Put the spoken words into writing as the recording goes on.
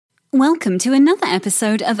Welcome to another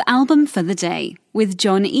episode of Album for the Day with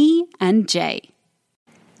John E. and Jay.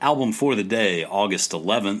 Album for the Day, August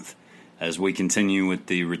 11th, as we continue with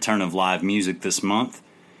the return of live music this month.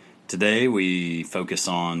 Today we focus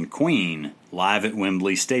on Queen, live at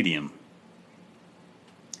Wembley Stadium.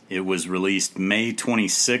 It was released May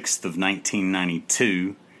 26th of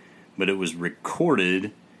 1992, but it was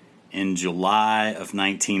recorded in July of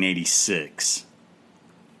 1986.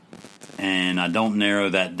 And I don't narrow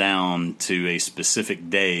that down to a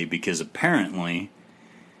specific day because apparently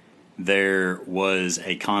there was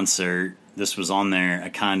a concert. This was on there,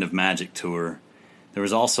 A Kind of Magic tour. There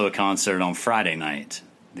was also a concert on Friday night.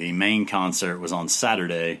 The main concert was on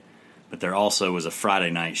Saturday, but there also was a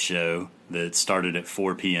Friday night show that started at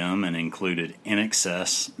 4 p.m. and included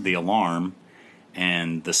INXS, The Alarm,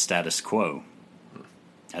 and The Status Quo,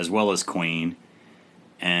 as well as Queen.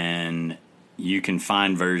 And you can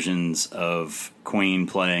find versions of Queen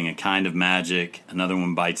playing A Kind of Magic, Another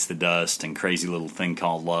One Bites the Dust, and Crazy Little Thing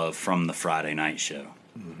Called Love from the Friday night show.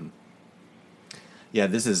 Mm-hmm. Yeah,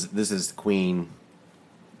 this is Queen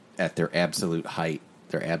at their absolute height,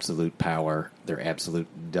 their absolute power, their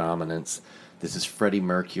absolute dominance. This is Freddie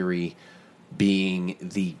Mercury being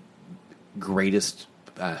the greatest,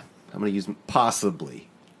 I'm going to use possibly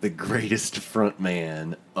the greatest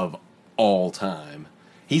frontman of all time.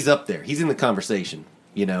 He's up there. He's in the conversation.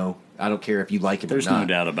 You know, I don't care if you like him There's or not. no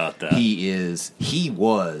doubt about that. He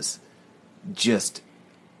was just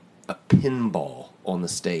a pinball on the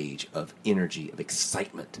stage of energy, of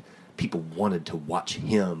excitement. People wanted to watch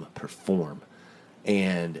him perform.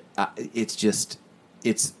 And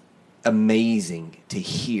it's amazing to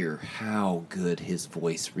hear how good his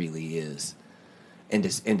voice really is. And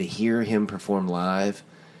to hear him perform live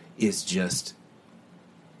is just,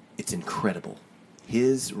 it's incredible.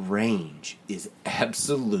 His range is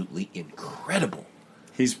absolutely incredible.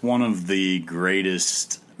 He's one of the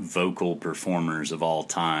greatest vocal performers of all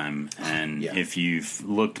time. And if you've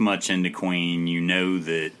looked much into Queen, you know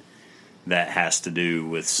that has to do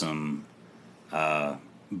with some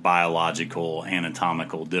biological,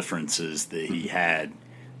 anatomical differences that he had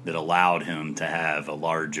that allowed him to have a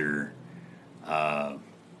larger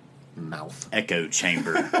mouth echo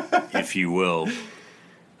chamber, if you will.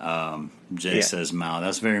 Jay says mouth.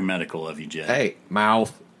 That's very medical of you, Jay. Hey,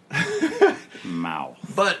 mouth. Mouth.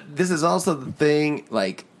 But this is also the thing,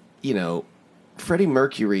 like, you know, Freddie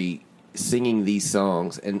Mercury singing these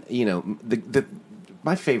songs, and, you know,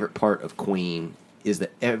 my favorite part of Queen is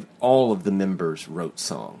that all of the members wrote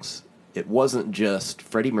songs. It wasn't just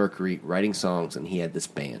Freddie Mercury writing songs and he had this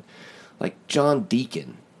band. Like John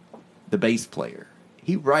Deacon, the bass player,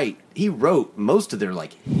 he wrote most of their,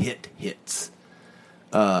 like, hits.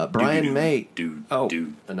 Brian May.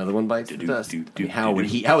 Another One Bites the Dust. How would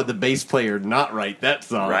the bass player not write that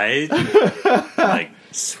song? Right? Like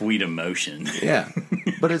Sweet Emotion. Yeah.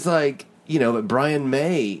 But it's like, you know, but Brian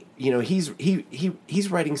May, you know,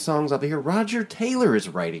 he's writing songs over here. Roger Taylor is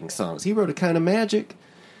writing songs. He wrote A Kind of Magic.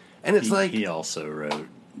 And it's he also wrote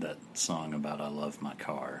that song about I Love My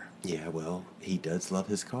Car. Yeah, well, he does love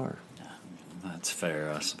his car. That's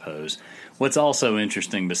fair, I suppose. What's also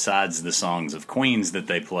interesting, besides the songs of Queens that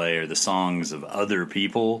they play, are the songs of other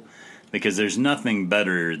people, because there's nothing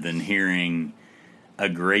better than hearing a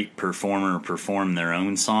great performer perform their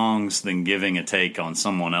own songs than giving a take on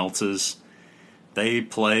someone else's. They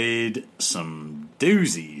played some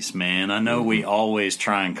doozies, man. I know we always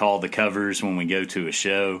try and call the covers when we go to a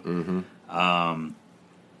show.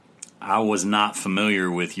 I was not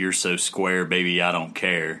familiar with You're So Square, Baby, I Don't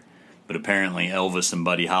Care. But apparently Elvis and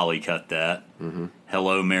Buddy Holly cut that.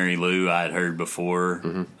 Hello, Mary Lou, I had heard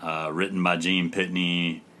before. Written by Gene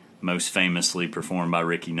Pitney, most famously performed by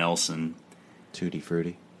Ricky Nelson. Tutti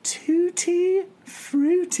Frutti. Tutti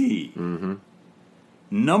Frutti.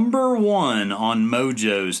 Number 1 on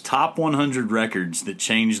Mojo's Top 100 Records That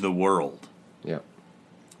Changed the World. Yep.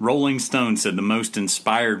 Rolling Stone said the most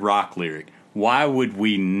inspired rock lyric. Why would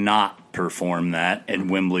we not perform that at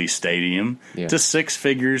Wembley Stadium to 6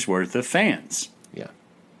 figures worth of fans? Yeah.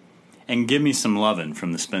 And Give Me Some Lovin'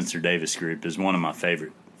 from the Spencer Davis Group is one of my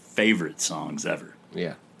favorite songs ever.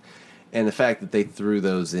 Yeah. And the fact that they threw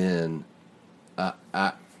those in,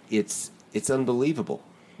 it's unbelievable.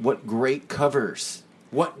 What great covers.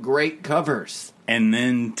 What great covers. And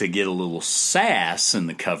then to get a little sass in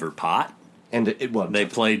the cover pot, and they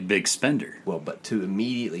played Big Spender. Well, but to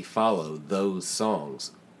immediately follow those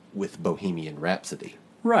songs with Bohemian Rhapsody.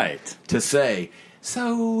 Right. To say,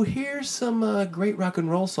 so here's some great rock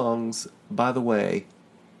and roll songs. By the way,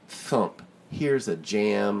 thump. Here's a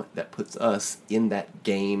jam that puts us in that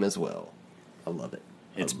game as well. I love it.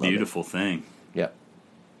 It's a beautiful thing. Yep.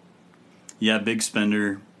 Yeah, Big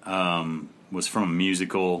Spender was from a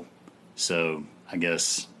musical, so I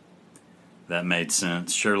guess that made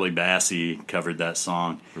sense. Shirley Bassey covered that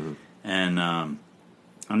song. Mm-hmm. And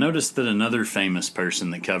I noticed that another famous person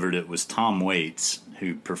that covered it was Tom Waits,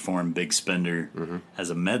 who performed Big Spender as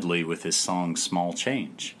a medley with his song Small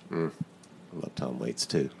Change. I love Tom Waits,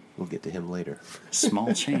 too. We'll get to him later.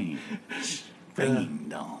 Small Change. Ring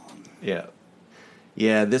dong. Yeah.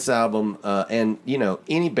 Yeah, this album, and, you know,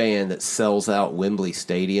 any band that sells out Wembley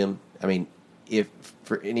Stadium, I mean, if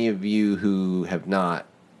for any of you who have not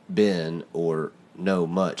been or know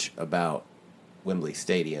much about Wembley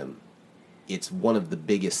Stadium, it's one of the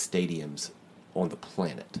biggest stadiums on the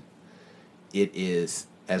planet. It is,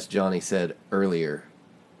 as Johnny said earlier,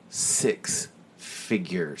 6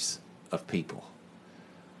 figures of people.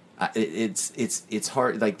 It's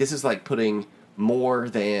hard. Like, this is like putting more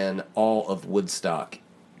than all of Woodstock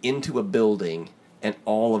into a building and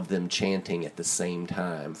all of them chanting at the same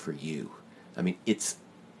time for you. I mean, it's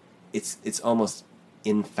almost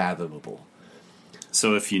unfathomable.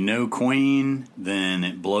 So if you know Queen, then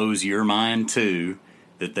it blows your mind too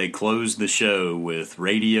that they closed the show with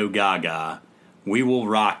Radio Gaga, We Will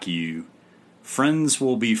Rock You, Friends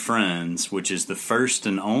Will Be Friends, which is the first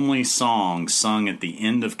and only song sung at the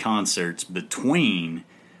end of concerts between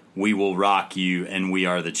We Will Rock You and We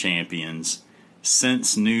Are the Champions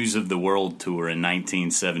since News of the World Tour in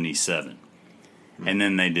 1977. And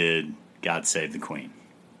then they did God Save the Queen.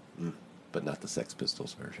 But not the Sex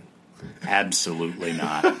Pistols version. Absolutely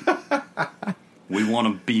not. We want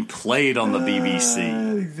to be played on the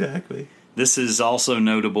BBC. Exactly. This is also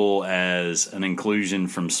notable as an inclusion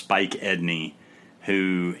from Spike Edney,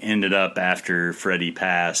 who ended up, after Freddie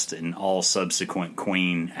passed and all subsequent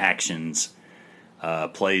Queen actions,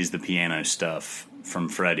 plays the piano stuff from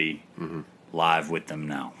Freddie live with them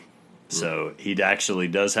now. So he actually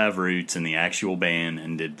does have roots in the actual band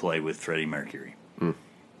and did play with Freddie Mercury.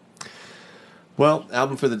 Well,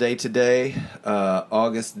 album for the day today,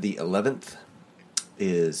 August the 11th,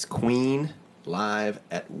 is Queen live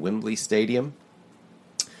at Wembley Stadium.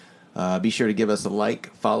 Be sure to give us a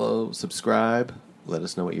like, follow, subscribe. Let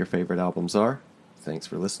us know what your favorite albums are. Thanks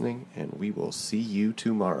for listening, and we will see you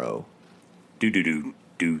tomorrow. If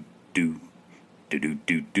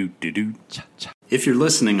you're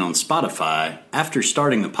listening on Spotify, after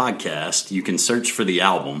starting the podcast, you can search for the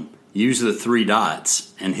album, use the 3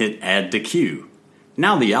 dots, and hit Add to Queue.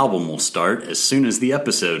 Now the album will start as soon as the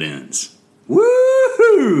episode ends.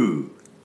 Woohoo!